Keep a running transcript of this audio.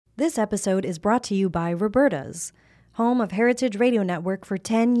This episode is brought to you by Roberta's, home of Heritage Radio Network for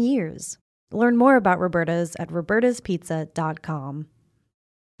 10 years. Learn more about Roberta's at robertaspizza.com.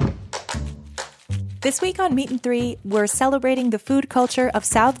 This week on Meat and Three, we're celebrating the food culture of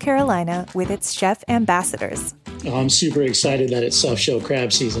South Carolina with its chef ambassadors. I'm super excited that it's soft shell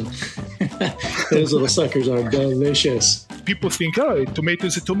crab season. Those little suckers are delicious. People think, oh, a tomato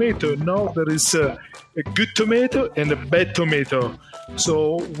is a tomato. No, there is a good tomato and a bad tomato.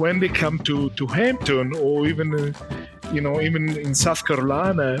 So when they come to Hampton or even in South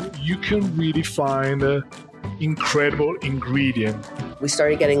Carolina, you can really find incredible ingredient. We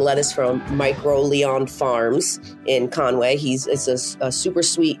started getting lettuce from Micro Leon Farms in Conway. It's a super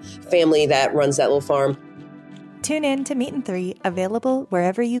sweet family that runs that little farm. Tune in to Meat and Three, available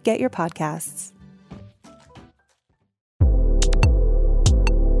wherever you get your podcasts.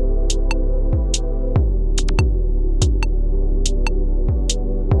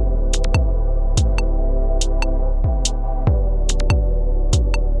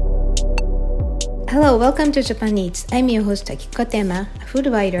 Hello, welcome to Japan Eats. I'm your host Akiko Tema, a food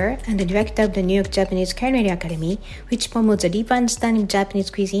writer and the director of the New York Japanese Culinary Academy, which promotes a deeper understanding of Japanese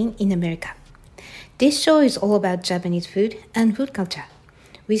cuisine in America. This show is all about Japanese food and food culture.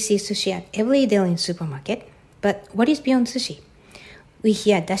 We see sushi at every daily supermarket, but what is beyond sushi? We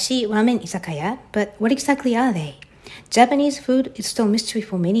hear dashi, ramen, izakaya, but what exactly are they? Japanese food is still a mystery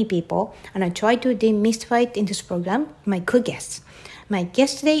for many people, and I try to demystify it in this program with my co-guests. My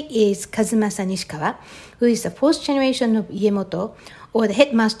guest today is Kazumasa Nishikawa, who is the fourth generation of Iemoto, or the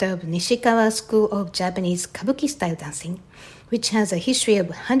headmaster of Nishikawa School of Japanese Kabuki-style dancing, which has a history of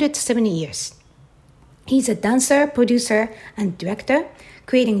 170 years. He's a dancer, producer, and director,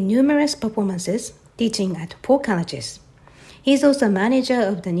 creating numerous performances, teaching at 4 colleges. He's also a manager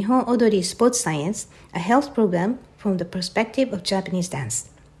of the Nihon Odori Sports Science, a health program from the perspective of Japanese dance.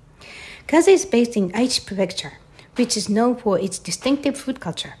 Kazu is based in Aichi Prefecture, which is known for its distinctive food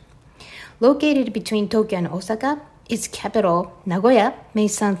culture. Located between Tokyo and Osaka, its capital, Nagoya, may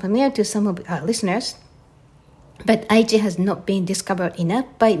sound familiar to some of our listeners, but Aichi has not been discovered enough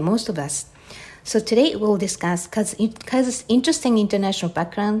by most of us. So today we'll discuss Kazu's interesting international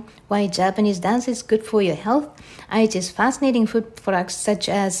background, why Japanese dance is good for your health, Aichi's fascinating food products such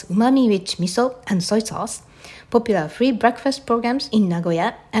as umami-rich miso and soy sauce, popular free breakfast programs in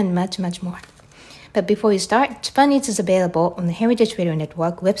Nagoya, and much, much more. But before we start, Japan Eats is available on the Heritage Radio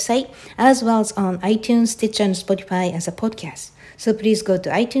Network website, as well as on iTunes, Stitcher, and Spotify as a podcast. So please go to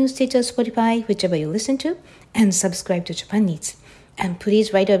iTunes, Stitcher, Spotify, whichever you listen to, and subscribe to Japan Eats. And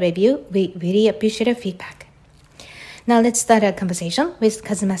please write a review. We really appreciate your feedback. Now let's start our conversation with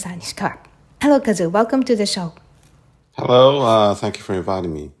Kazumasa Nishikawa. Hello, Kazu. Welcome to the show. Hello. Thank you for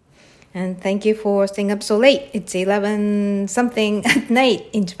inviting me. And thank you for staying up so late. It's 11 something at night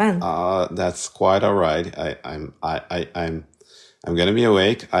in Japan. That's quite all right. I'm gonna be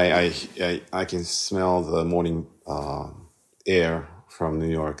awake. I can smell the morning air from New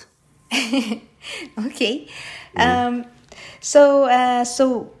York. Okay.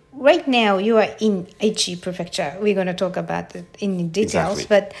 So right now you are in Aichi Prefecture. We're going to talk about it in details. Exactly.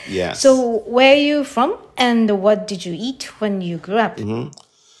 But yes. So where are you from, and what did you eat when you grew up? Mm-hmm.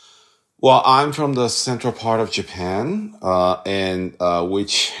 Well, I'm from the central part of Japan, and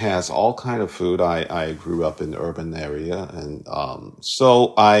which has all kind of food. I grew up in the urban area, and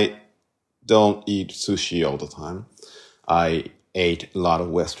so I don't eat sushi all the time. I ate a lot of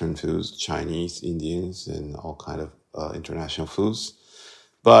Western foods, Chinese, Indians, and all kind of international foods.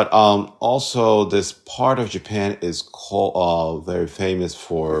 But also, this part of Japan is called very famous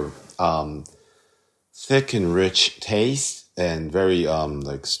for thick and rich taste. And very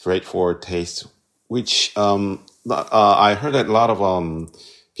straightforward taste, which I heard that a lot of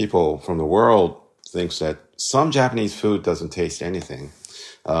people from the world thinks that some Japanese food doesn't taste anything,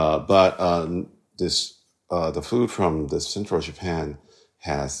 but the food from the central Japan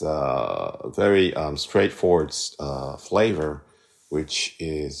has very straightforward flavor, which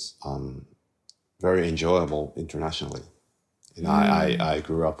is very enjoyable internationally, and I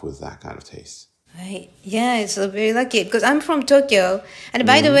grew up with that kind of taste. Right. Yeah, it's very lucky because I'm from Tokyo. And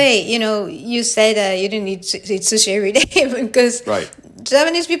by the way, you said you didn't eat sushi every day because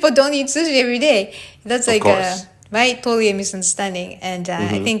Japanese people don't eat sushi every day. That's totally a misunderstanding. And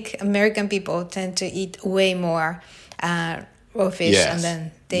I think American people tend to eat way more raw fish, and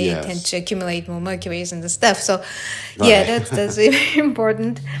then they tend to accumulate more mercuries and the stuff. So, that's very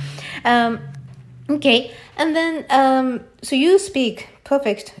important. Okay. And then, so you speak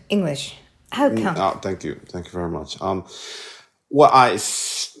perfect English. How come? Thank you very much. Well, I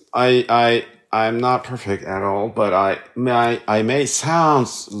I'm not perfect at all, but I may sound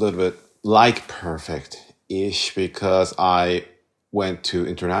a little bit like perfect-ish because I went to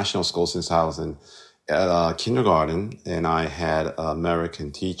international school since I was in kindergarten, and I had an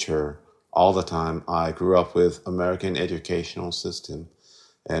American teacher all the time. I grew up with American educational system,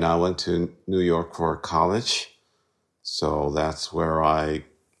 and I went to New York for college. So that's where I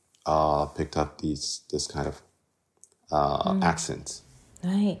picked up this kind of accents.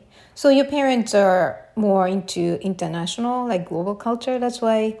 Right. So your parents are more into international, like global culture. That's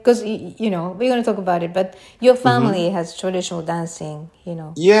why, because we're going to talk about it. But your family has traditional dancing.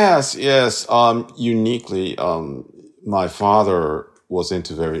 Yes. Uniquely, my father was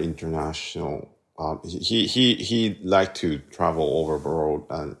into very international. He liked to travel over the world,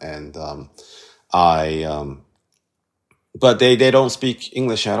 and but they don't speak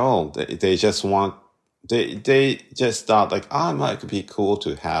English at all. They just want. They just thought like, it might be cool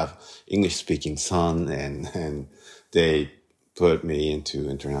to have English speaking son, and they put me into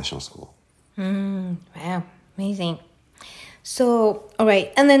international school. Wow, amazing. So, all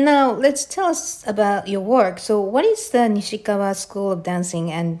right, and then now let's tell us about your work. So, what is the Nishikawa School of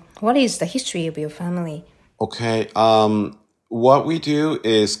Dancing, and what is the history of your family? Okay, what we do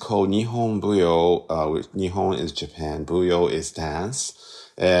is called Nihon Buyo. Nihon is Japan, Buyo is dance.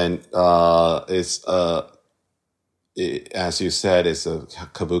 And as you said, it's a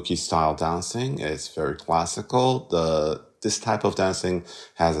kabuki style dancing. It's very classical. This type of dancing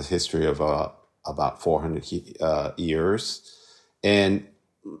has a history of about 400 years. And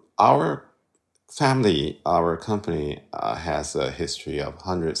our company has a history of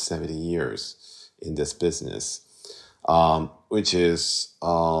 170 years in this business, which is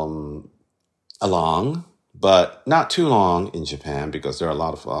long, but not too long in Japan, because there are a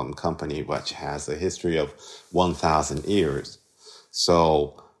lot of company which has a history of 1,000 years.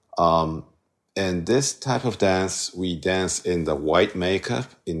 So, and this type of dance, we dance in the white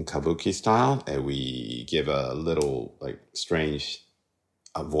makeup in kabuki style, and we give a little like strange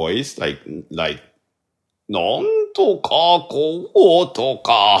voice, like non to ka ko to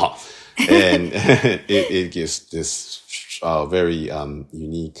ka, and it gives this very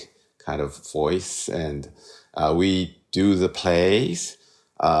unique kind of voice. And we do the plays.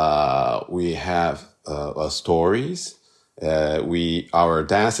 We have stories. Our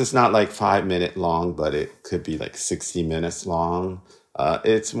dance is not like 5 minutes long, but it could be like 60 minutes long.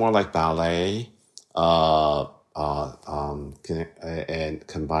 It's more like ballet, and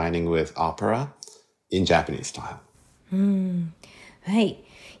combining with opera in Japanese style. Right.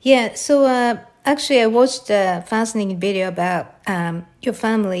 Yeah. So actually, I watched a fascinating video about your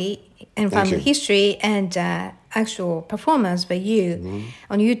family and family history and actual performance by you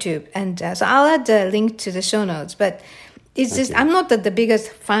on YouTube. And so I'll add the link to the show notes. But it's just, I'm not the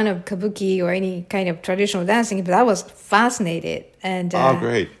biggest fan of kabuki or any kind of traditional dancing, but I was fascinated. And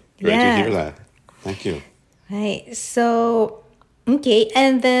great. Great to hear that. Thank you. Right. So, okay.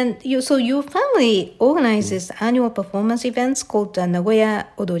 And then your family organizes annual performance events called Nagoya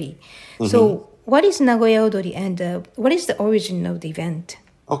Odori. So what is Nagoya Odori, and what is the origin of the event?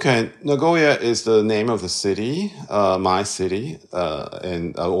 Okay, Nagoya is the name of the city, my city,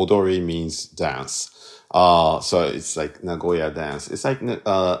 and Odori means dance. So it's like Nagoya dance. It's like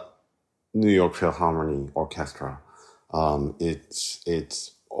New York Philharmonic Orchestra.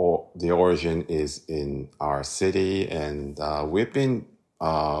 The origin is in our city, and we've been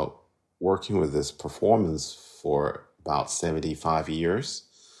working with this performance for about 75 years.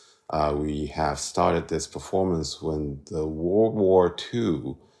 We have started this performance when the World War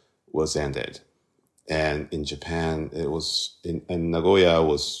II was ended. And in Japan, and Nagoya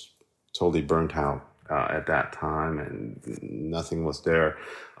was totally burnt out at that time, and nothing was there.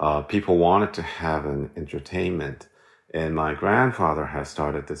 People wanted to have an entertainment. And my grandfather had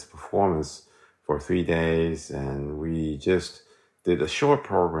started this performance for 3 days, and we just did a short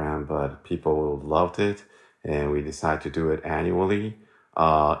program, but people loved it, and we decided to do it annually.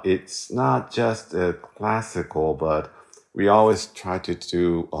 It's not just classical, but we always try to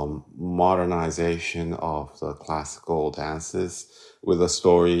do modernization of the classical dances with a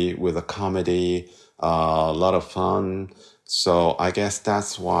story, with a comedy, a lot of fun. So I guess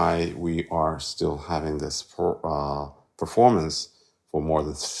that's why we are still having this performance for more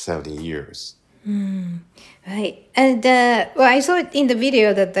than 70 years. Right. And I saw it in the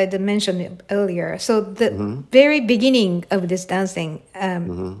video that I mentioned earlier. So the very beginning of this dancing,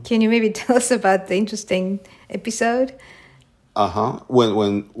 can you maybe tell us about the interesting episode?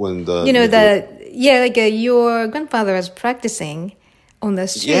 When the your grandfather was practicing on the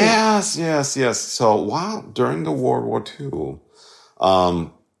street. Yes. So during the World War II,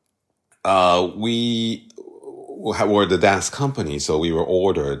 we were the dance company, so we were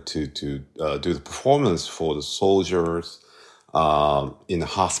ordered to do the performance for the soldiers in the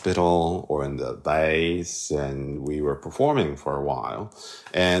hospital or in the base, and we were performing for a while.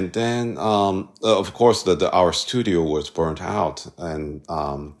 And then, of course, our studio was burnt out, and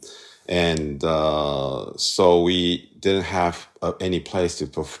so we didn't have any place to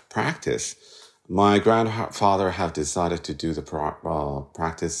practice. My grandfather had decided to do the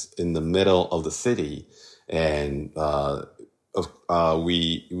practice in the middle of the city, and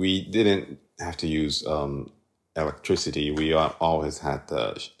we didn't have to use electricity. We always had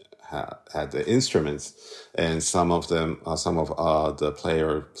the instruments, and some of the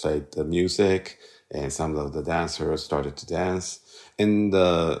players played the music, and some of the dancers started to dance, and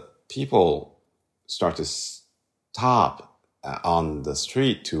the people started to stop on the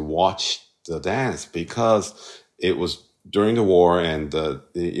street to watch the dance because it was during the war, and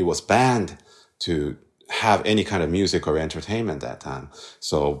it was banned to have any kind of music or entertainment that time.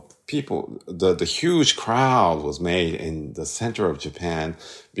 So people, the huge crowd was made in the center of Japan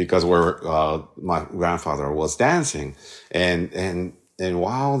because where my grandfather was dancing, and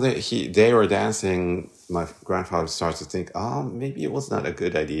while they were dancing, my grandfather started to think, maybe it was not a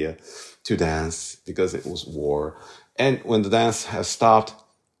good idea to dance because it was war. And when the dance has stopped,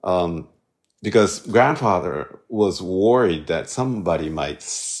 because grandfather was worried that somebody might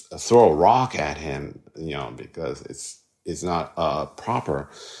throw a rock at him, because it's not proper.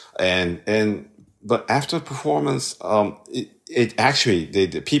 But after the performance, it actually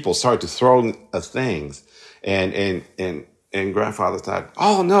the people started to throw things, and grandfather thought,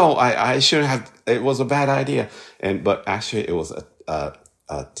 oh no, I shouldn't have. It was a bad idea. But actually it was a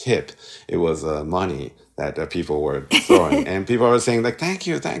tip. It was money that people were throwing, and people were saying like, thank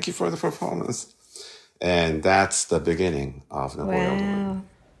you for the performance. And that's the beginning of Nagoya.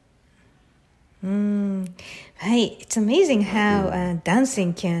 Wow. Right. It's amazing how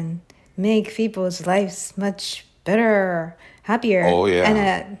dancing can make people's lives much better, happier. Oh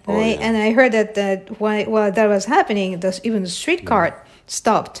yeah. And I heard that while that was happening, even the streetcar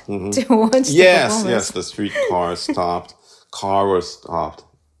stopped to watch the performance. Yes, the streetcar stopped, car was stopped,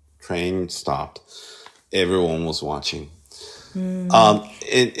 train stopped. Everyone was watching. In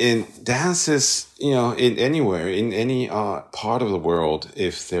dances, in anywhere, in any part of the world,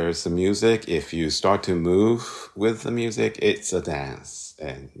 if there's the music, if you start to move with the music, it's a dance,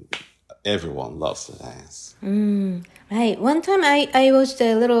 and everyone loves the dance. Right. One time I watched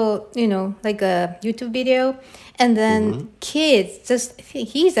a little, like a YouTube video, and then kids,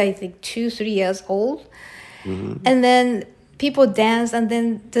 he's I think 2-3 years old, and then people dance, and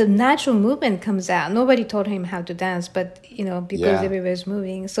then the natural movement comes out. Nobody taught him how to dance, but because everybody's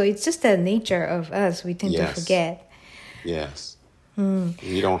moving, so it's just the nature of us. We tend to forget. Yes.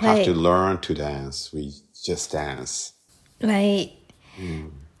 We don't have to learn to dance. We just dance. Right.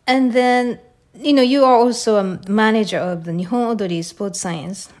 And then you are also a manager of the Nihon Odori Sports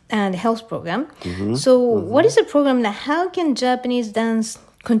Science and Health Program. So what is the program now? How can Japanese dance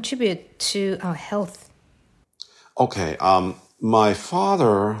contribute to our health? Okay. My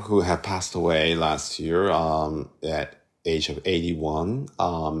father, who had passed away last year at age of 81,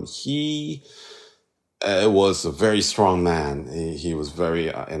 he was a very strong man. He was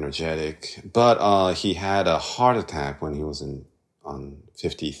very energetic, but he had a heart attack when he was on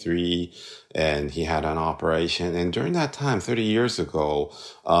 53, and he had an operation. And during that time, 30 years ago,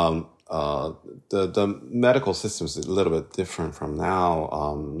 the medical system is a little bit different from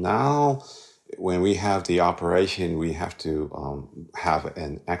now. Now, when we have the operation, we have to have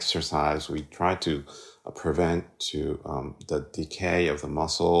an exercise. We try to prevent the decay of the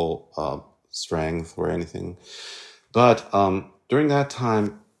muscle strength or anything. But during that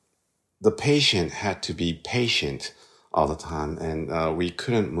time, the patient had to be patient all the time, and we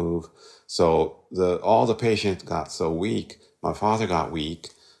couldn't move. So all the patients got so weak. My father got weak,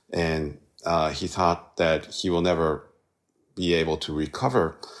 and he thought that he will never be able to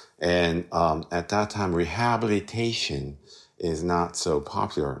recover. And at that time, rehabilitation is not so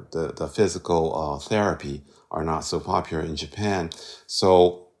popular. The physical therapy are not so popular in Japan.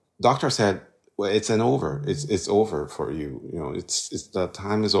 So doctor said, well, it's over for you. It's the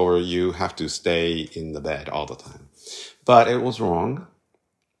time is over. You have to stay in the bed all the time. But it was wrong.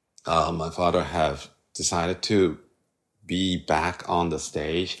 My father have decided to be back on the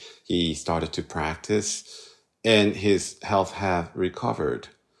stage. He started to practice, and his health have recovered.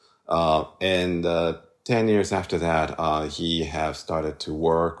 And 10 years after that, he have started to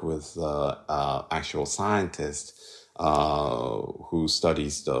work with actual scientist who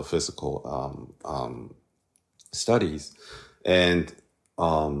studies the physical studies. And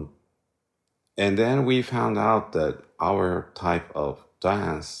And then we found out that our type of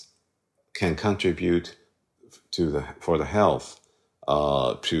dance can contribute for the health,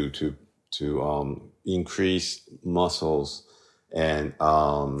 to increase muscles and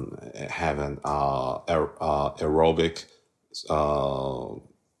have an aerobic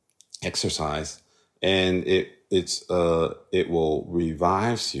exercise, and it will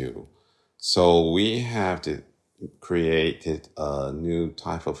revive you. So we have created a new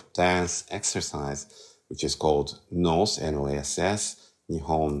type of dance exercise, which is called NOSS, N-O-S-S,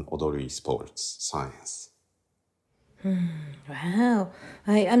 Nihon Odori Sports Science. Wow.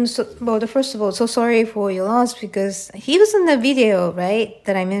 First of all, so sorry for your loss, because he was in the video, right,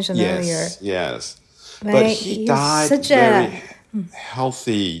 that I mentioned earlier. Yes. Right? But he died very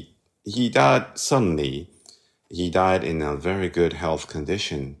healthy. He died suddenly. He died in a very good health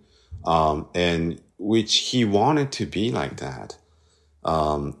condition, and which he wanted to be like that.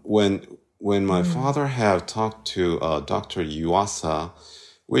 When my father had talked to Dr. Yuasa,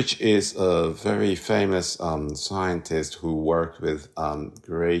 which is a very famous scientist who worked with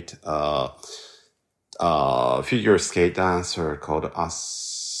great figure skate dancer called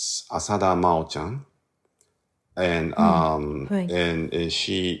Asada Mao-chan, and and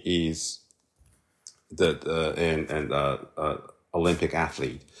she is the Olympic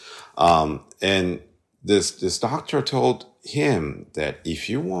athlete, and this doctor told him that if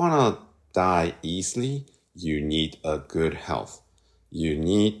you want to die easily, you need a good health. You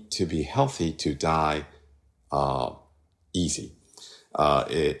need to be healthy to die easy.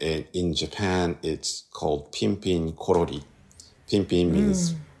 In Japan, it's called Pimpin Korori. Pimpin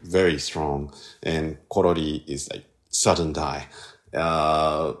means very strong, and Korori is like sudden die.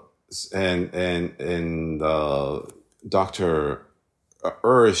 And doctor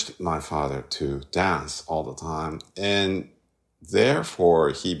urged my father to dance all the time, and therefore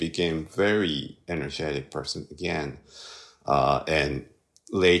he became very energetic person again. And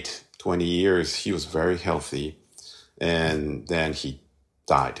late 20 years, he was very healthy, and then he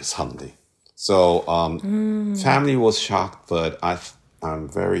died suddenly. So family was shocked, but I'm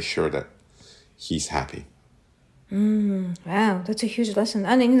very sure that he's happy. Wow, that's a huge lesson.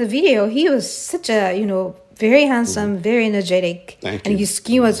 And in the video, he was such a, very handsome, very energetic. Thank you. And his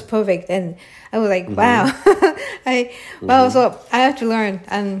skin was perfect. And I was like, wow. So I have to learn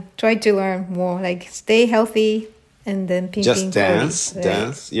and try to learn more. Like, stay healthy and then just dance,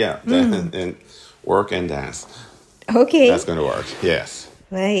 yeah. And work and dance. Okay. That's going to work, yes.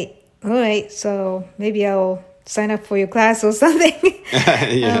 Right. All right. So maybe I'll sign up for your class or something.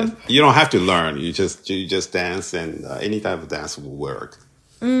 Yeah. You don't have to learn. You just dance, and any type of dance will work.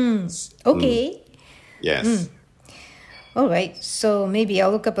 Okay. Yes. All right. So maybe I'll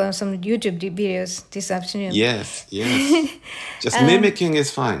look up on some YouTube videos this afternoon. Yes. Just mimicking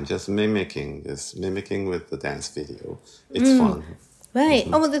is fine. Just mimicking with the dance video. It's fun. Right.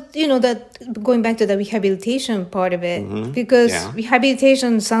 That going back to the rehabilitation part of it, because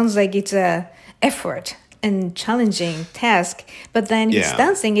rehabilitation sounds like it's a effort and challenging task, but then it's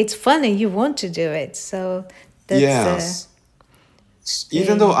dancing, it's fun, and you want to do it. So that's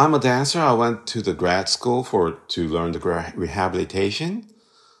even though I'm a dancer, I went to the grad school to learn the rehabilitation,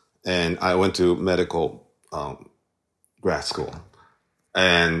 and I went to medical grad school,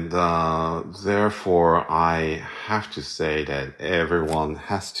 and therefore I have to say that everyone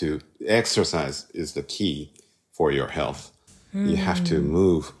has to exercise is the key for your health. You have to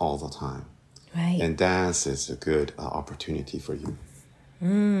move all the time. Right. And dance is a good opportunity for you.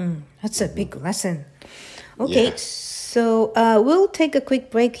 That's a big lesson. Okay, so we'll take a quick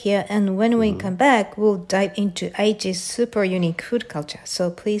break here, and when we come back, we'll dive into Aichi's super unique food culture.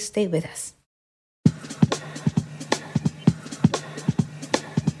 So please stay with us.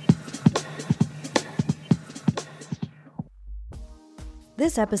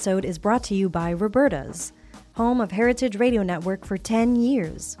 This episode is brought to you by Roberta's, home of Heritage Radio Network for 10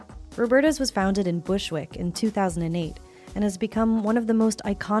 years. Roberta's was founded in Bushwick in 2008 and has become one of the most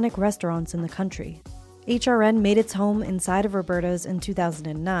iconic restaurants in the country. HRN made its home inside of Roberta's in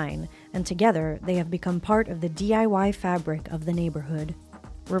 2009, and together they have become part of the DIY fabric of the neighborhood.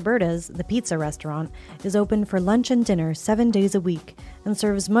 Roberta's, the pizza restaurant, is open for lunch and dinner 7 days a week and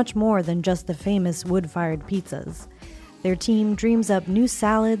serves much more than just the famous wood-fired pizzas. Their team dreams up new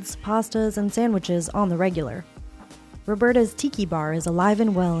salads, pastas, and sandwiches on the regular. Roberta's Tiki Bar is alive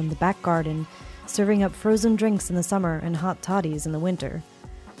and well in the back garden, serving up frozen drinks in the summer and hot toddies in the winter.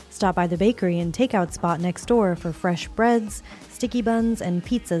 Stop by the bakery and takeout spot next door for fresh breads, sticky buns, and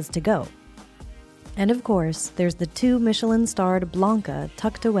pizzas to go. And of course, there's the 2 Michelin-starred Blanca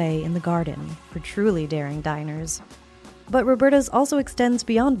tucked away in the garden for truly daring diners. But Roberta's also extends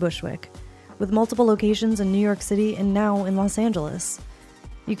beyond Bushwick. with multiple locations in New York City and now in Los Angeles.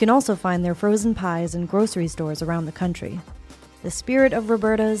 You can also find their frozen pies in grocery stores around the country. The spirit of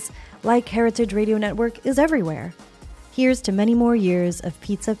Roberta's, like Heritage Radio Network, is everywhere. Here's to many more years of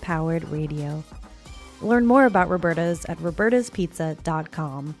pizza-powered radio. Learn more about Roberta's at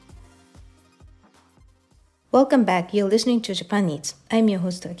robertaspizza.com. Welcome back. You're listening to Japan Eats. I'm your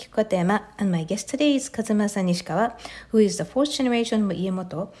host, Akiko Katayama, and my guest today is Kazumasa Nishikawa, who is the fourth generation of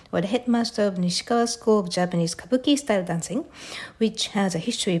Iemoto, or the headmaster of Nishikawa School of Japanese Kabuki-style dancing, which has a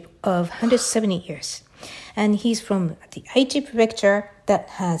history of 170 years. And he's from the Aichi prefecture that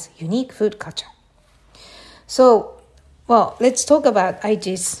has unique food culture. So, well, let's talk about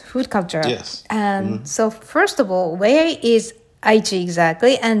Aichi's food culture. Yes. So, first of all, where is Aichi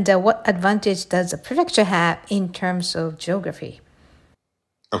exactly, and what advantage does the prefecture have in terms of geography?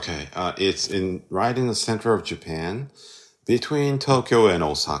 Okay, it's right in the center of Japan, between Tokyo and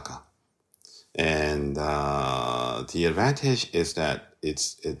Osaka, and the advantage is that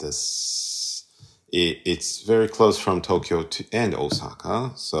it's very close from Tokyo and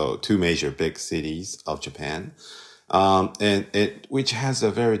Osaka, so two major big cities of Japan, which has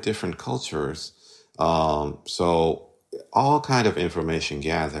a very different cultures. So all kind of information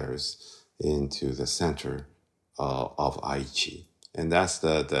gathers into the center of Aichi, and that's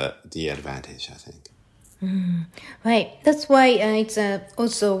the advantage, I think. Right, that's why it's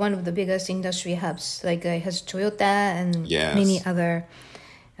also one of the biggest industry hubs. Like it has Toyota and many other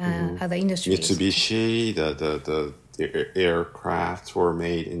other industries. Mitsubishi, the aircraft were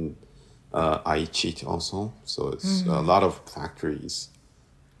made in Aichi also, so it's a lot of factories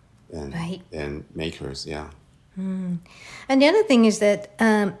and makers. Yeah. And the other thing is that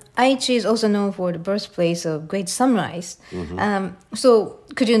Aichi is also known for the birthplace of great samurais. So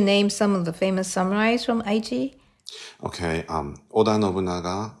could you name some of the famous samurais from Aichi? Okay, Oda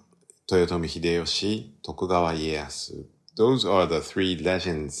Nobunaga, Toyotomi Hideyoshi, Tokugawa Ieyasu. Those are the three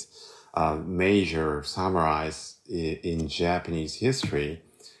legends, major samurais in Japanese history,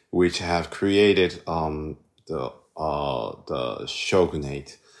 which have created the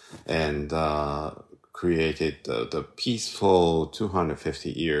shogunate and created the peaceful 250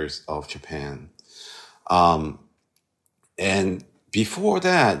 years of Japan. And before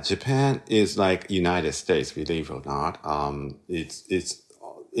that, Japan is like United States, believe it or not. It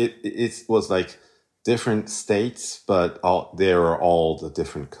was like different states, but they are all the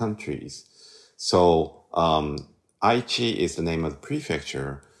different countries. So Aichi is the name of the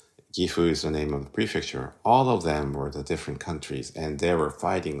prefecture. Gifu is the name of the prefecture. All of them were the different countries, and they were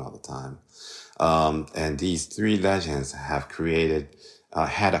fighting all the time. And these three legends have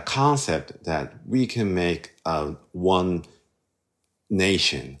had a concept that we can make one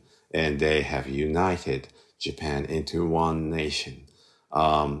nation, and they have united Japan into one nation.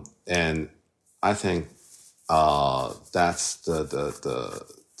 And I think that's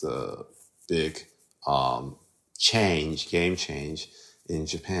the big game change in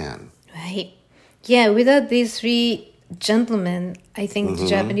Japan. Right. Yeah, without these three gentlemen, I think the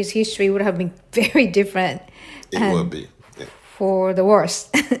Japanese history would have been very different. It would be. Yeah. For the worse.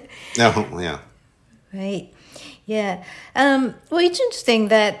 Yeah. Right. Yeah. Well, it's interesting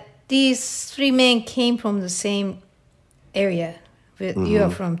that these three men came from the same area you are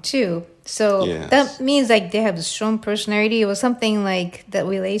from too. So that means like they have a strong personality or something like that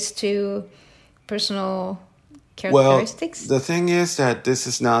relates to personal characteristics. Well, the thing is that this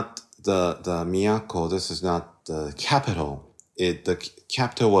is not the Miyako. This is not the capital. The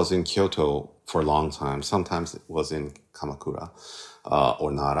capital was in Kyoto for a long time. Sometimes it was in Kamakura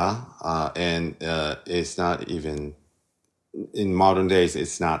or Nara, and it's not even in modern days.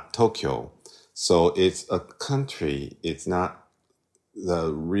 It's not Tokyo, so it's a country. It's not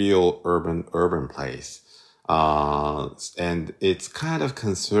the real urban place, and it's kind of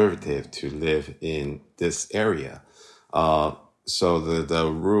conservative to live in this area. So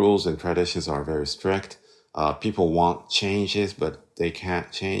the rules and traditions are very strict. People want changes, but they can't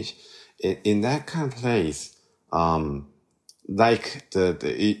change. In that kind of place, like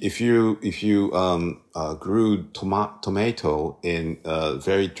if you grew tomato in a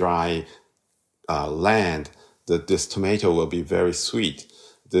very dry land, this tomato will be very sweet.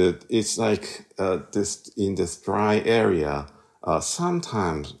 It's like this in this dry area.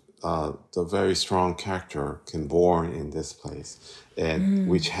 Sometimes the very strong character can born in this place, and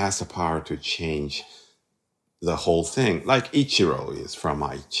which has the power to change the whole thing, like Ichiro is from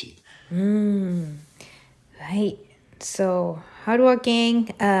Aichi. Right. So hardworking,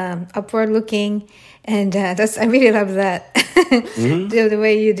 upward looking, and I really love that. The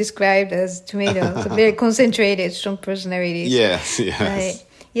way you described as tomato, so very concentrated, strong personalities. Yes. Right.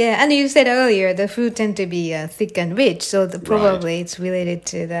 Yeah, and you said earlier the food tend to be thick and rich, so probably it's related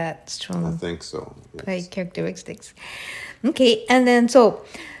to that strong. I think so. Yes. Characteristics. Okay, and then so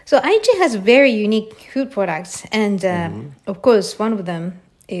Aichi has very unique food products, and of course one of them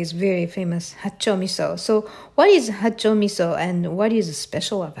is very famous Hachcho miso. So what is Hachcho miso, and what is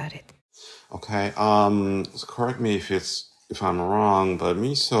special about it? Okay. So correct me if I'm wrong, but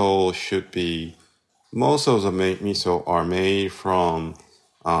miso should be most of the miso are made from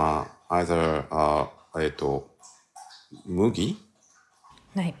either mugi,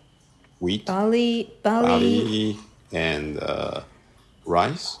 はい。 wheat, barley, and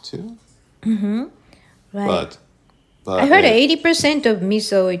rice too. right. But I heard 80% of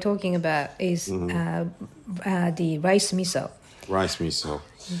miso we're talking about is the rice miso. rice miso.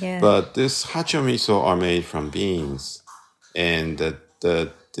 Yeah. But this hachcho miso are made from beans, and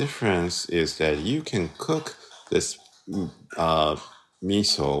the difference is that you can cook this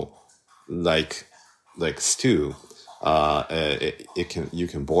miso like stew. You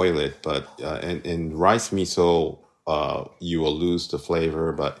can boil it, but in rice miso you will lose the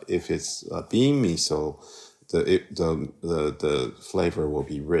flavor. But if it's bean miso, the flavor will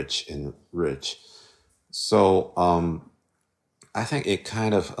be rich. So I think it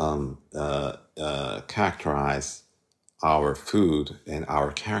kind of characterize our food and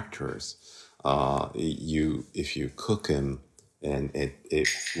our characters. If you cook them, and it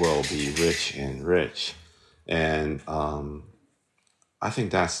will be rich, and I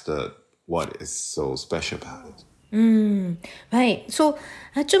think that's what is so special about it. Right. So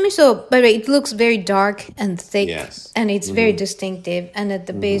hachcho miso, by the way, it looks very dark and thick, Yes. and it's very distinctive. And at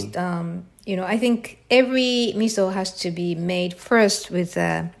the base, I think every miso has to be made first with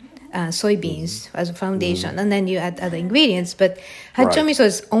soybeans as a foundation, and then you add other ingredients. But hachcho Right. miso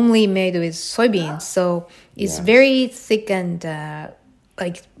is only made with soybeans, so it's Yes. very thick and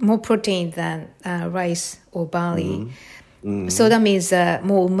like more protein than rice or barley. So that means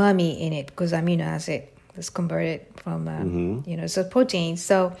more umami in it because amino acid is converted from so protein.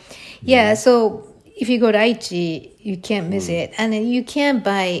 So so if you go to Aichi, you can't miss it, and then you can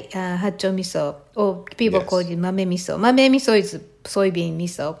buy hachcho miso, or people Yes. call it mame miso. Mame miso is soybean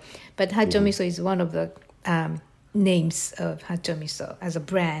miso, but hachcho miso is one of the names of hachcho miso as a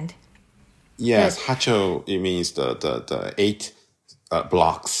brand. Yes, hachcho, it means the 8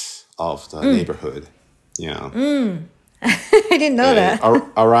 blocks of the neighborhood. Yeah. I didn't know that.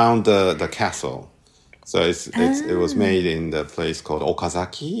 Around the castle. So it was made in the place called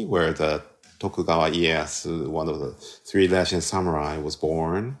Okazaki, where the Tokugawa Ieyasu, one of the 3 legend samurai, was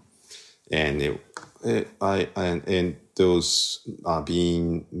born, and those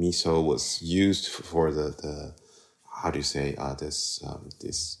bean miso was used for the how do you say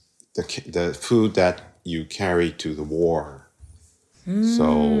the food that you carry to the war.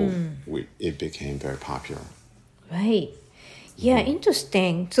 So it became very popular. Right. Yeah,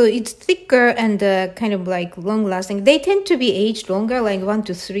 interesting. So it's thicker and kind of like long lasting. They tend to be aged longer, like 1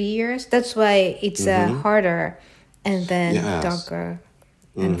 to 3 years. That's why it's harder and then Yes. darker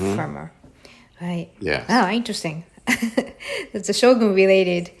and firmer. Right. Yes. Oh, interesting. That's a shogun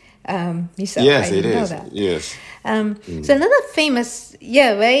related miso. Yes, I it didn't know is. that. Yes. So another famous,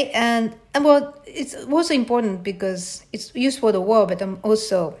 right, and well, it's also important because it's used for the war, but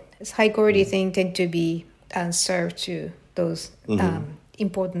also it's high quality thing tend to be served to those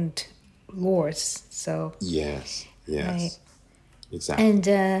important lords. So Yes. right. Exactly.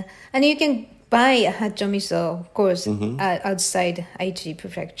 and you can buy hachcho miso, of course, outside Aichi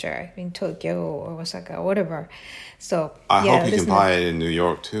Prefecture in Tokyo or Osaka or whatever. So I hope you can listen- buy it in New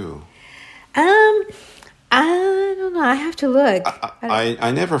York too. I don't know. I have to look.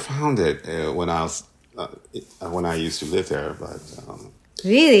 I never found it when I used to live there, but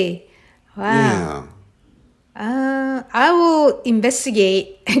Really? Wow. yeah. I will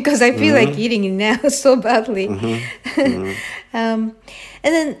investigate because I feel like eating it now so badly. And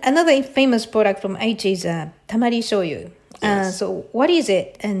then another famous product from Aichi is tamari shoyu. Yes. So what is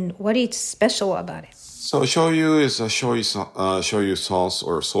it and what is special about it? So shoyu is a shoyu sauce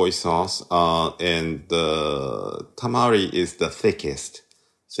or soy sauce, and the tamari is the thickest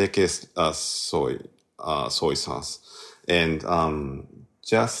soy sauce, and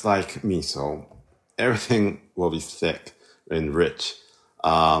just like miso, everything will be thick and rich,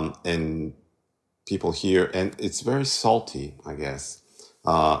 and people here, and it's very salty, I guess,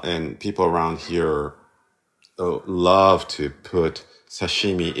 and people around here love to put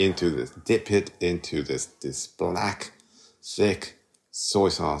sashimi dip it into this black, thick soy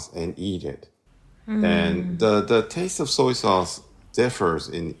sauce and eat it. And the taste of soy sauce differs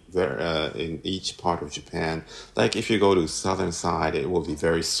in each part of Japan. Like if you go to southern side, it will be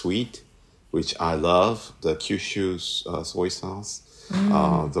very sweet, which I love. The Kyushu soy sauce,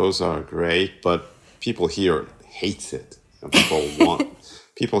 those are great. But people here hates it.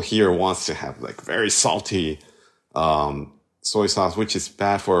 People here wants to have like very salty soy sauce, which is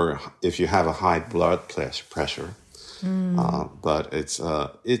bad for if you have a high blood pressure. But it's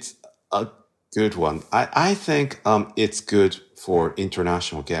a good one. I think it's good for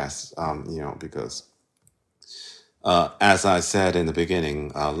international guests. Because as I said in the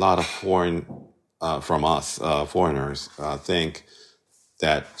beginning, a lot of foreigners think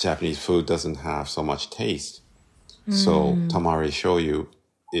that Japanese food doesn't have so much taste. So tamari shoyu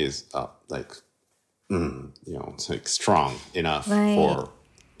is it's like strong enough for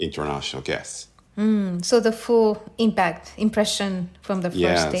international guests. So the full impression from the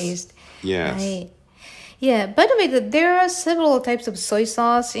first taste. Yes. Right. Yeah. By the way, there are several types of soy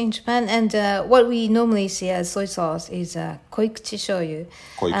sauce in Japan, and what we normally see as soy sauce is koikuchi shoyu.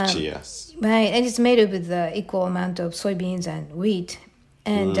 Koikuchi, yes. Right, and it's made with the equal amount of soybeans and wheat,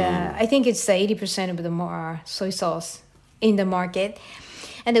 and I think it's 80% of the more soy sauce in the market.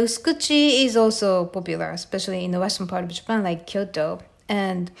 And the usukuchi is also popular, especially in the western part of Japan, like Kyoto,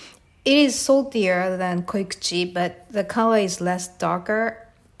 and it is saltier than koikuchi, but the color is less darker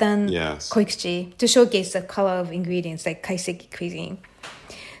than koikuchi to showcase the color of ingredients like kaiseki cuisine.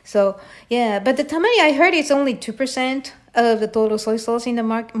 So, yeah, but the tamari, I heard it's only 2% of the total soy sauce in the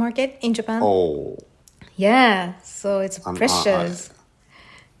market in Japan. Oh. Yeah, so it's precious.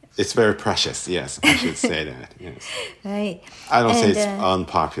 It's very precious, yes, I should say that, yes. Right. I don't say it's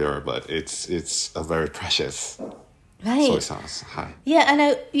unpopular, but it's a very precious soy sauce. Hi. Yeah, and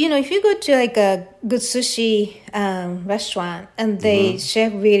if you go to like a good sushi restaurant and the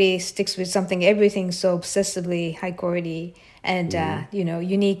chef really sticks with something, everything's so obsessively high quality and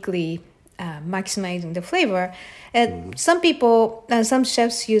uniquely maximizing the flavor. Some people, some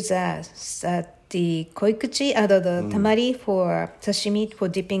chefs use the koikuchi, the tamari for sashimi, for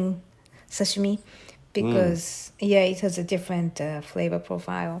dipping sashimi, because it has a different flavor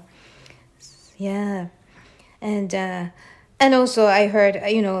profile. Yeah. And also I heard,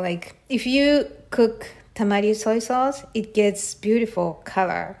 like if you cook tamari soy sauce, it gets beautiful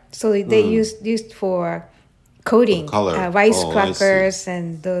color. So they used for coating rice crackers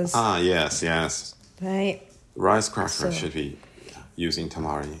and those. Yes. Right. Rice crackers should be using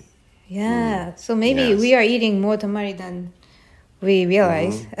tamari. Yeah. So maybe we are eating more tamari than we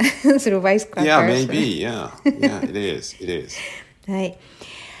realize through rice crackers. Yeah, maybe. Yeah, it is. It is. Right.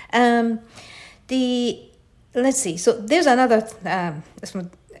 Let's see. So there's another,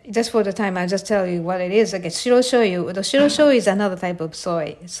 just for the time, I'll just tell you what it is. Like shiro shoyu. The shiro shoyu is another type of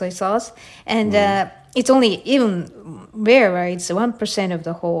soy sauce. And it's only even rarer. It's 1% of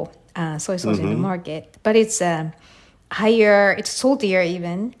the whole soy sauce in the market. But it's higher, it's saltier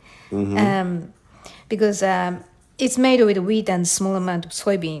even. Because it's made with wheat and small amount of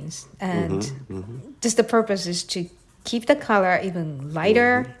soybeans. And just the purpose is to keep the color even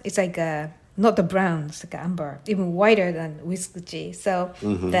lighter. It's like not the brown, it's like amber, even whiter than usukuchi, so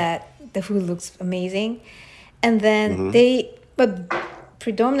that the food looks amazing. And then but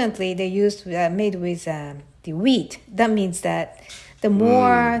predominantly they made with the wheat. That means that the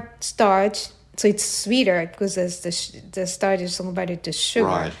more starch, so it's sweeter because the starch is converted to sugar.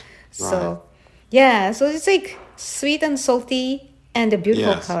 Right. So so it's like sweet and salty and a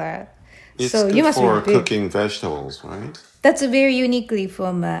beautiful color. It's so good you must for be cooking vegetables, right? That's very uniquely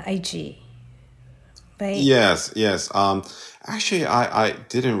from Aichi. Right? Yes. Actually, I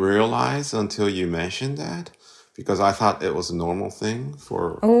didn't realize until you mentioned that, because I thought it was a normal thing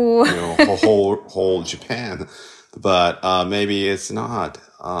for whole Japan, but maybe it's not.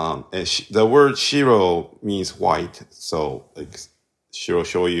 The word shiro means white, so like shiro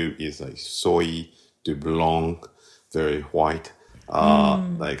shoyu is like soy de blanc, very white,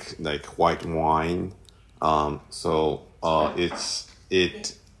 like white wine. So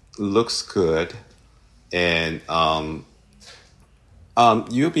it looks good. And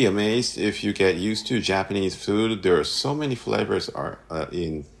you'll be amazed if you get used to Japanese food. There are so many flavors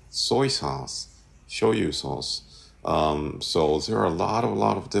in soy sauce, shoyu sauce. So there are a lot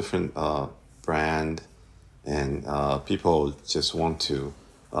of different brand, and people just want to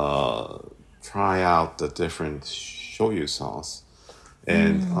try out the different shoyu sauce,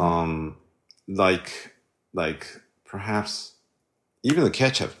 and like perhaps even the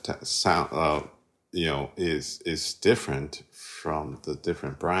ketchup sound. Is different from the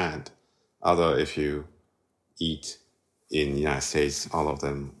different brand. Although if you eat in the United States, all of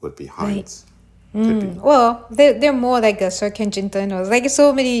them would be Heinz. Well, they're more like a Sirkenjinton or like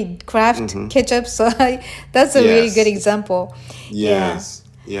so many craft ketchup. So that's a really good example. Yes.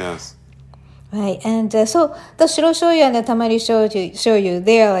 Right, and so the shiro shoyu and the tamari shoyu,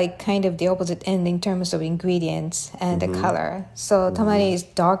 they are like kind of the opposite end in terms of ingredients and the color. So tamari is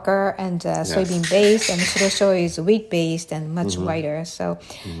darker and soybean based, and shiro shoyu is wheat based and much whiter. So,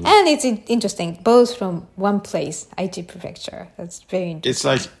 and it's interesting, both from one place, Aichi Prefecture. That's very interesting. It's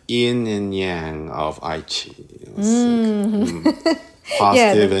like yin and yang of Aichi.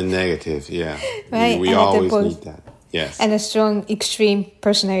 Positive and negative. Yeah, right. We always need that. Yes. And a strong extreme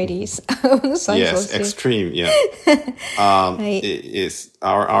personalities. Yes, extreme, yeah. Right.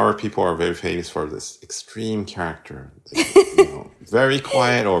 Our people are very famous for this extreme character. Very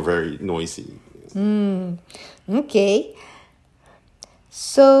quiet or very noisy. Okay.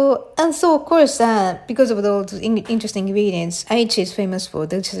 So of course, because of those interesting ingredients, Aichi is famous for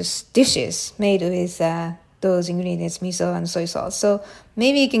dishes made with those ingredients, miso and soy sauce. So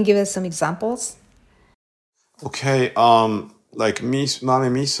maybe you can give us some examples. Okay, like mame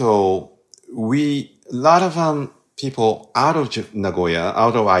miso, a lot of people out of Nagoya,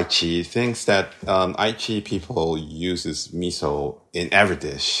 out of Aichi, thinks that Aichi people uses miso in every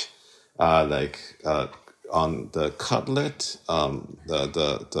dish, like on the cutlet,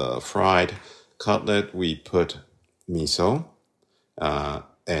 the fried cutlet, we put miso,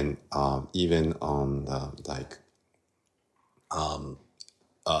 and even on the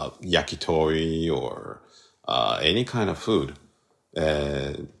yakitori or any kind of food.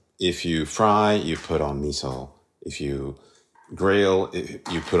 If you fry, you put on miso. If you grill,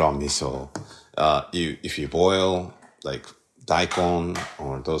 you put on miso. If you boil, like daikon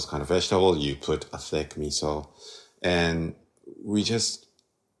or those kind of vegetables, you put a thick miso. And we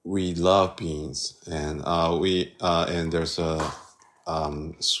love beans. And and there's a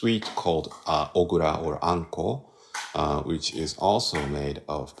sweet called ogura or anko, which is also made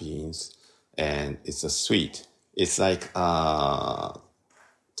of beans. And it's a sweet. It's like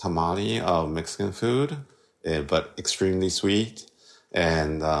tamale of Mexican food, but extremely sweet.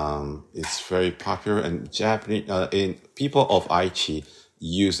 And it's very popular. And Japanese people of Aichi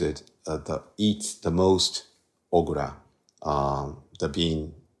use it. Eat the most ogura, the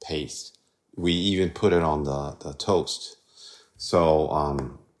bean paste. We even put it on the toast. So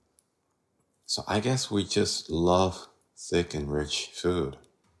I guess we just love thick and rich food.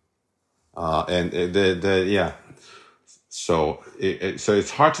 So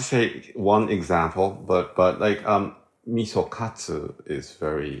it's hard to say one example, but like miso katsu is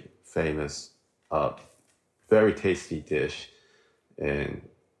very famous, very tasty dish, and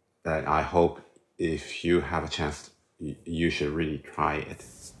I hope if you have a chance, you should really try it.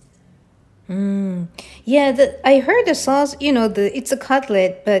 Yeah, I heard the sauce. It's a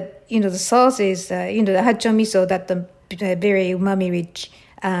cutlet, but the sauce is the hachon miso, that the very umami rich.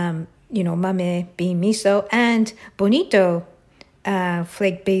 Mame bean miso and bonito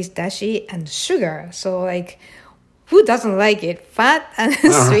flake-based dashi and sugar. So, like, who doesn't like it? Fat and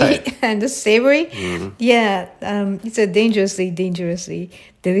sweet and savory. Yeah, it's a dangerously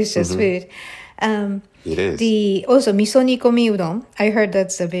delicious food. It is. Also miso nikomi udon. I heard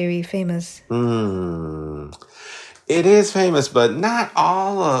that's a very famous. It is famous, but not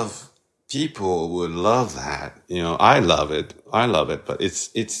all of people would love that. I love it, but it's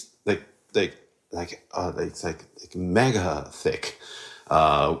like mega thick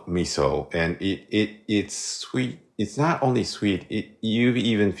miso, and it's sweet. It's not only sweet, you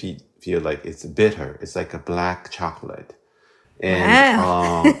even feel like it's bitter. It's like a black chocolate.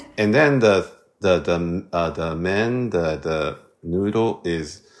 And and then the noodle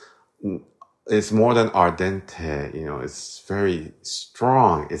is more than al dente. It's very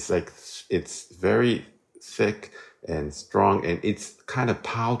strong. It's very thick and strong, and it's kind of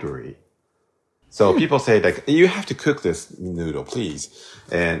powdery. So people say, like, you have to cook this noodle, please.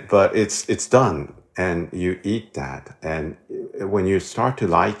 But it's done, and you eat that. And when you start to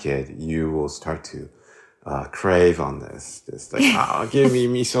like it, you will start to crave on this. It's like, give me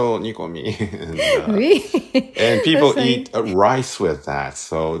miso nikomi. And people eat rice with that.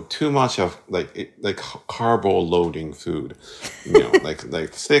 So too much of like carbo loading food,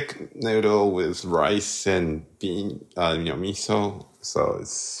 like thick noodle with rice and bean, miso. So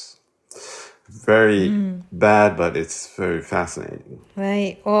it's very bad, but it's very fascinating.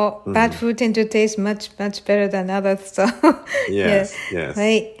 Right. Well, bad food tend to taste much, much better than others. So yes.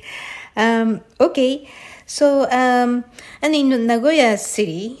 Right. Okay. So, and in Nagoya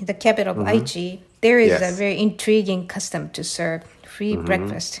City, the capital of Aichi, there is a very intriguing custom to serve free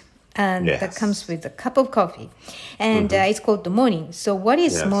breakfast and that Yes. comes with a cup of coffee. And it's called the morning. So what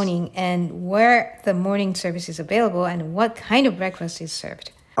is Yes. morning, and where the morning service is available, and what kind of breakfast is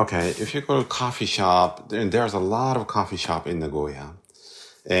served? Okay, if you go to a coffee shop, then there's a lot of coffee shop in Nagoya.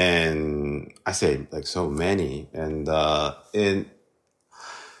 And I say like so many. And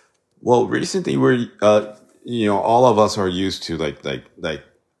well, recently we're all of us are used to like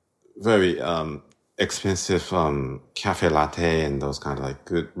very expensive cafe latte and those kind of like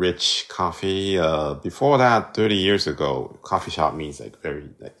good rich coffee. Before that, 30 years ago, coffee shop means like very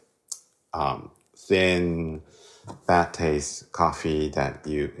like thin, bad taste coffee that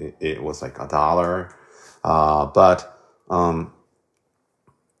it was like $1. But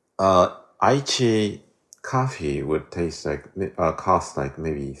Aichi coffee would taste like cost like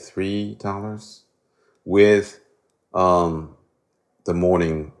maybe $3 with the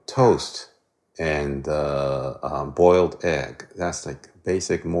morning toast and boiled egg. That's like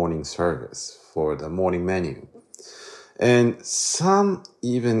basic morning service for the morning menu. And some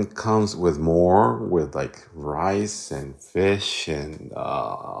even comes with more, with like rice and fish and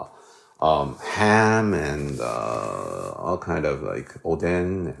ham and all kind of like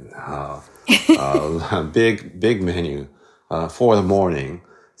oden and big menu for the morning.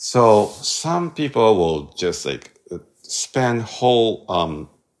 So some people will just like spend whole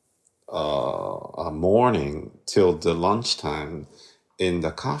morning till the lunchtime in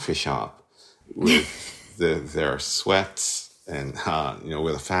the coffee shop with their sweats and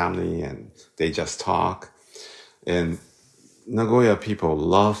with a family, and they just talk. And Nagoya people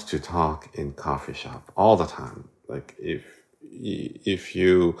love to talk in coffee shop all the time. Like if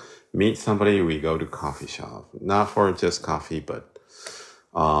you meet somebody, we go to coffee shop, not for just coffee, but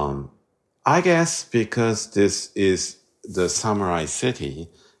I guess because this is the samurai city,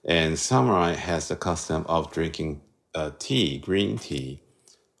 and samurai has the custom of drinking tea, green tea,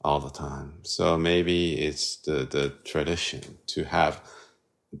 all the time. So maybe it's the tradition to have.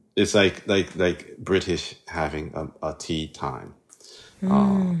 It's like British having a tea time.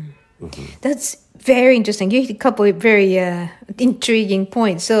 That's very interesting. You hit a couple of very intriguing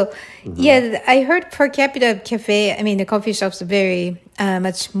points. So, yeah, I heard per capita cafe, I mean, the coffee shops are very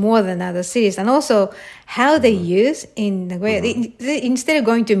much more than other cities. And also how they use in Nagoya, they, instead of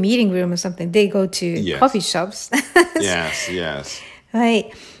going to a meeting room or something, they go to coffee shops. Yes.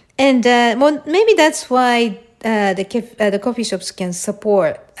 Right. And well, maybe that's why the coffee shops can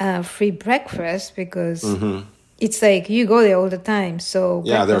support free breakfast, because it's like you go there all the time. So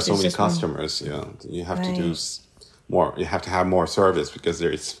yeah, there are so many customers. Yeah, you have to do more. You have to have more service because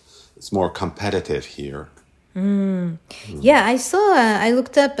it's more competitive here. Yeah, I saw. I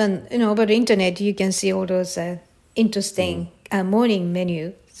looked up, and over the internet, you can see all those interesting morning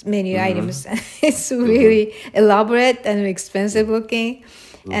menu items. It's really elaborate and expensive looking.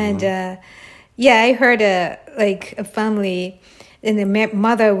 And I heard like a family, and the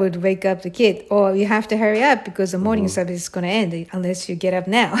mother would wake up the kid, you have to hurry up because the morning service is going to end unless you get up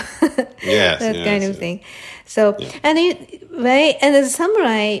now. That kind of thing. So, and the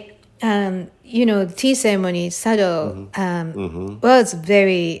samurai, tea ceremony, sado, was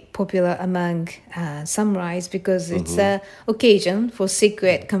very popular among samurais because it's an occasion for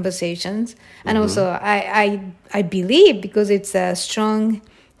secret conversations. And also, I believe because it's a strong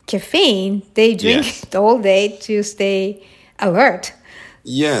caffeine, they drink it all day to stay alert.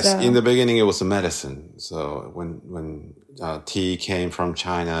 Yes, in the beginning it was a medicine. So when tea came from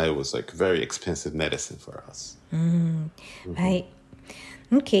China, it was like very expensive medicine for us. Right.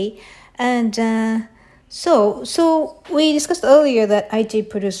 Okay. And so we discussed earlier that IT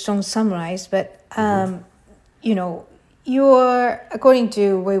produced strong samurais, but you're, according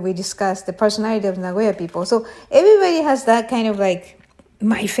to what we discussed, the personality of Nagoya people. So everybody has that kind of like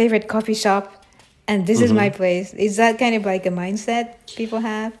my favorite coffee shop, and this is my place. Is that kind of like a mindset people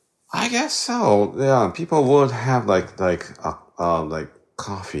have? I guess so. Yeah, people would have like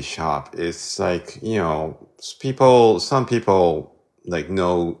coffee shop. It's like some people like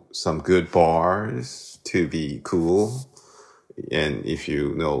know some good bars to be cool, and if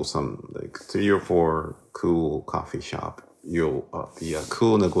you know some like 3 or 4 cool coffee shop, you'll be a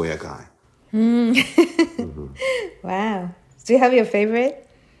cool Nagoya guy. Wow. Do you have your favorite?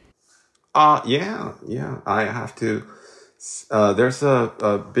 Yeah. I have to. There's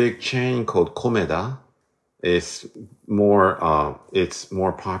a big chain called Komeda. It's more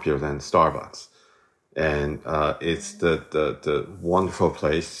popular than Starbucks, and it's the wonderful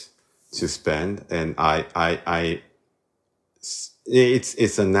place to spend. And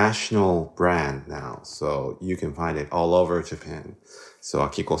it's a national brand now, so you can find it all over Japan. So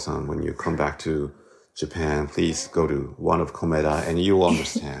Akiko-san, when you come back to Japan, please go to one of Komeda, and you will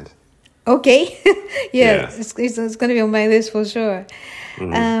understand. Okay. Yeah, Yeah. it's going to be on my list for sure.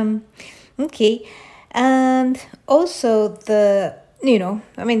 Okay. And also that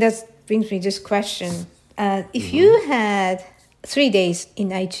brings me this question. If you had 3 days in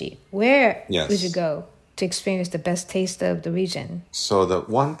Aichi, where would you Yes. go to experience the best taste of the region? So the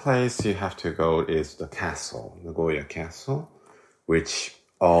one place you have to go is the castle, Nagoya Castle, which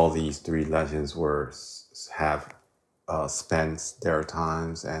all these three legends have spent their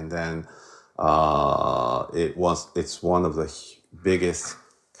times, and then it's one of the biggest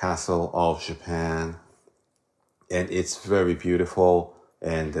castle of Japan, and it's very beautiful,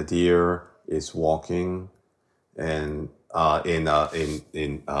 and the deer is walking, and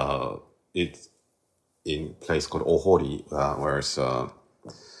it's in place called Ohori, whereas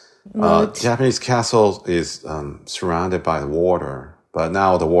Japanese castle is surrounded by the water, but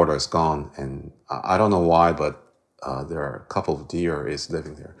now the water is gone, and I don't know why, but there are a couple of deer is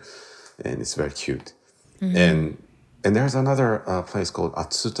living there, and it's very cute. And there's another place called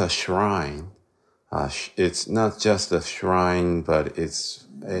Atsuta Shrine. It's not just a shrine, but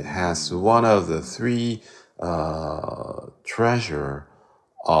it has one of the three treasure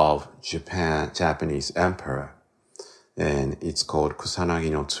of Japanese emperor, and it's called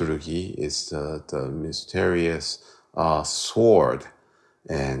Kusanagi no Tsurugi. It's the mysterious sword,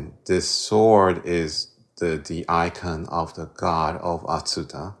 and this sword is the icon of the god of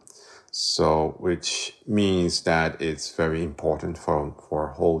Atsuta. So, which means that it's very important for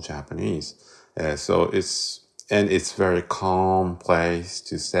whole Japanese. So it's very calm place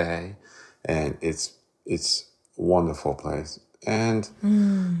to stay, and it's wonderful place. And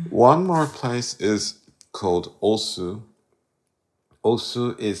one more place is called Osu.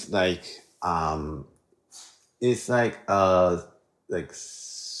 Osu is like it's like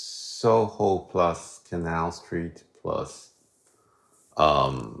Soho plus Canal Street plus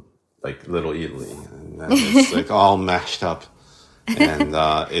like Little Italy, and then it's like all mashed up. And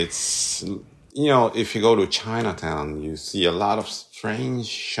it's if you go to Chinatown, you see a lot of strange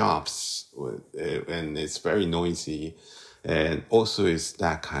shops and it's very noisy. And also is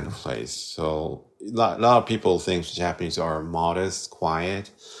that kind of place. So a lot of people think Japanese are modest,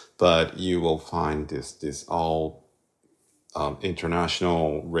 quiet, but you will find this all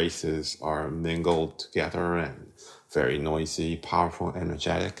international races are mingled together and very noisy, powerful,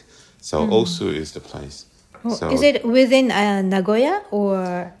 energetic. So Osu is the place. So is it within Nagoya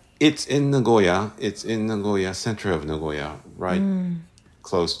or? It's in Nagoya. It's in Nagoya, center of Nagoya, right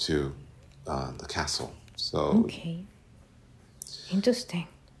close to the castle. So okay. Interesting.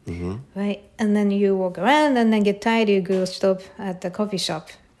 Right. And then you walk around and then get tired, you go stop at the coffee shop,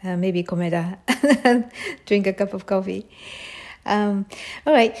 maybe Komeda, drink a cup of coffee. All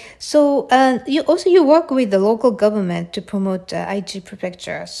right. So you work with the local government to promote Aichi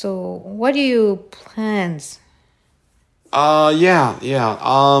Prefecture. So what are your plans?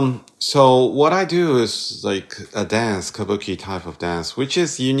 So what I do is like a dance, kabuki type of dance, which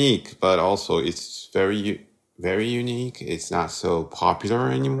is unique, but also it's very, very unique. It's not so popular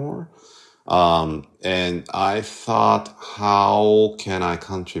anymore. And I thought, how can I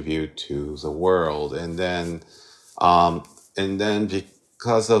contribute to the world? And then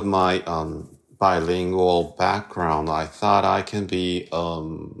because of my bilingual background, I thought I can be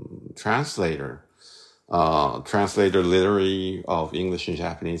translator literally of English and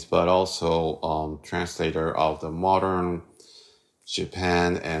Japanese, but also translator of the modern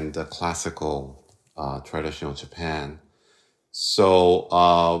Japan and the classical traditional Japan. So,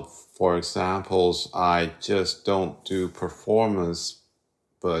 for examples, I just don't do performance,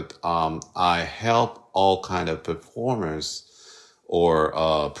 but I help all kind of performers or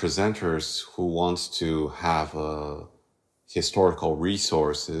presenters who wants to have historical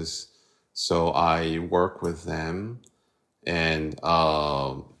resources. So I work with them and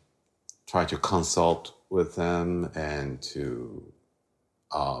try to consult with them and to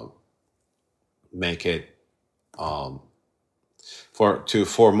make it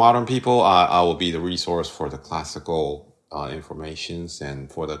for modern people. I will be the resource for the classical informations, and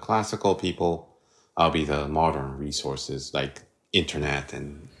for the classical people, I'll be the modern resources like internet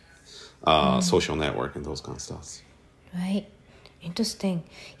and social network and those kind of stuff. Right. Interesting.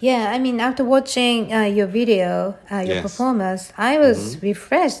 Yeah, I mean, after watching your video, your performance, I was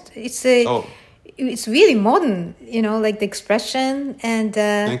refreshed. It's really modern, like the expression and.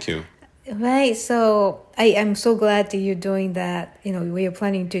 Thank you. Right. So I'm so glad that you're doing that. We're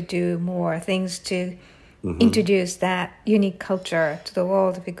planning to do more things to introduce that unique culture to the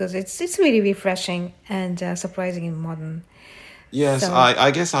world, because it's really refreshing and surprising and modern. Yes, So,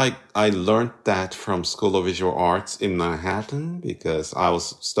 I guess I learned that from School of Visual Arts in Manhattan because I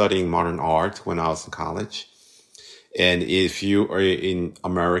was studying modern art when I was in college. And if you are in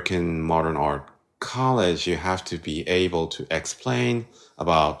American modern art college, you have to be able to explain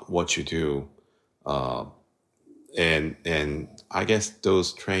about what you do. Uh, and I guess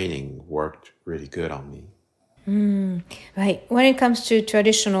those training worked really good on me. right. When it comes to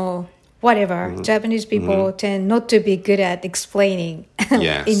traditional whatever, Japanese people tend not to be good at explaining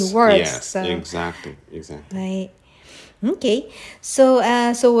Yes, in words. yes, So, exactly. right. Okay. So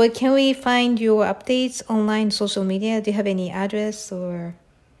where can we find your updates online, social media? Do you have any address or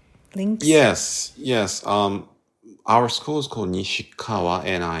links? Yes. Our school is called Nishikawa,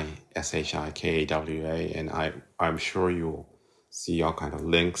 Nishikawa, and I'm sure you'll see all kind of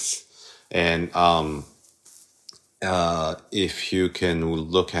links. And if you can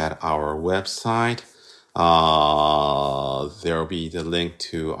look at our website, there'll be the link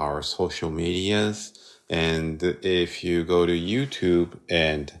to our social medias. And if you go to YouTube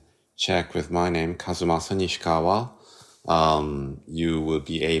and check with my name, Kazumasa Nishikawa, you will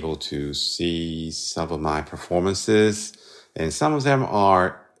be able to see some of my performances, and some of them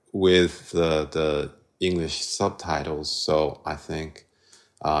are with the English subtitles. So I think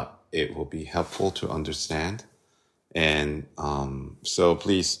it will be helpful to understand. And so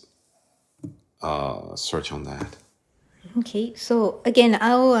please search on that. Okay. So again,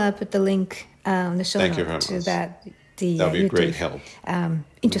 I'll put the link on the show Thank you very notes to much. that That'll be a YouTube great help.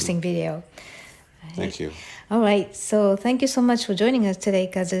 interesting video. Thank you. All right. So thank you so much for joining us today,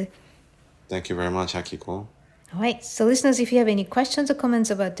 Kazu. Thank you very much, Akiko. All right. So listeners, if you have any questions or comments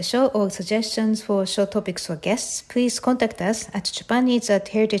about the show or suggestions for show topics or guests, please contact us at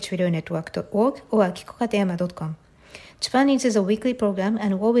japaneats@heritageradionetwork.org or akikokatayama.com. Japan Needs is a weekly program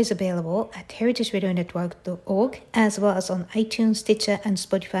and always available at heritageradionetwork.org as well as on iTunes, Stitcher, and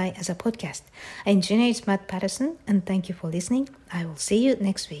Spotify as a podcast. I'm engineer Matt Patterson, and thank you for listening. I will see you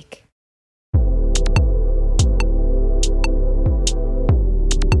next week.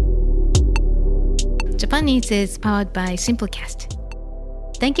 Japan Needs is powered by Simplecast.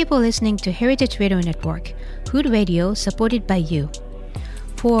 Thank you for listening to Heritage Radio Network, food radio supported by you.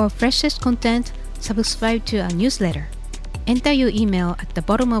 For freshest content, subscribe to our newsletter. Enter your email at the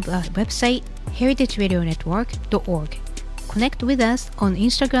bottom of our website, heritageradionetwork.org. Connect with us on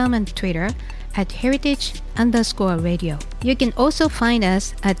Instagram and Twitter at heritage_radio. You can also find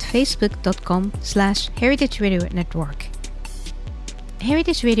us at facebook.com/Heritage Radio Network.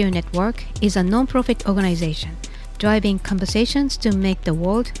 Heritage Radio Network is a non-profit organization driving conversations to make the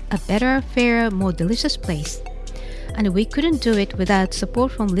world a better, fairer, more delicious place. And we couldn't do it without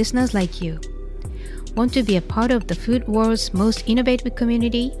support from listeners like you. Want to be a part of the food world's most innovative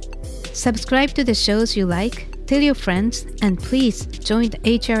community? Subscribe to the shows you like, tell your friends, and please join the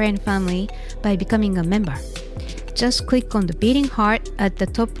HRN family by becoming a member. Just click on the beating heart at the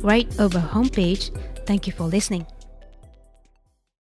top right of our homepage. Thank you for listening.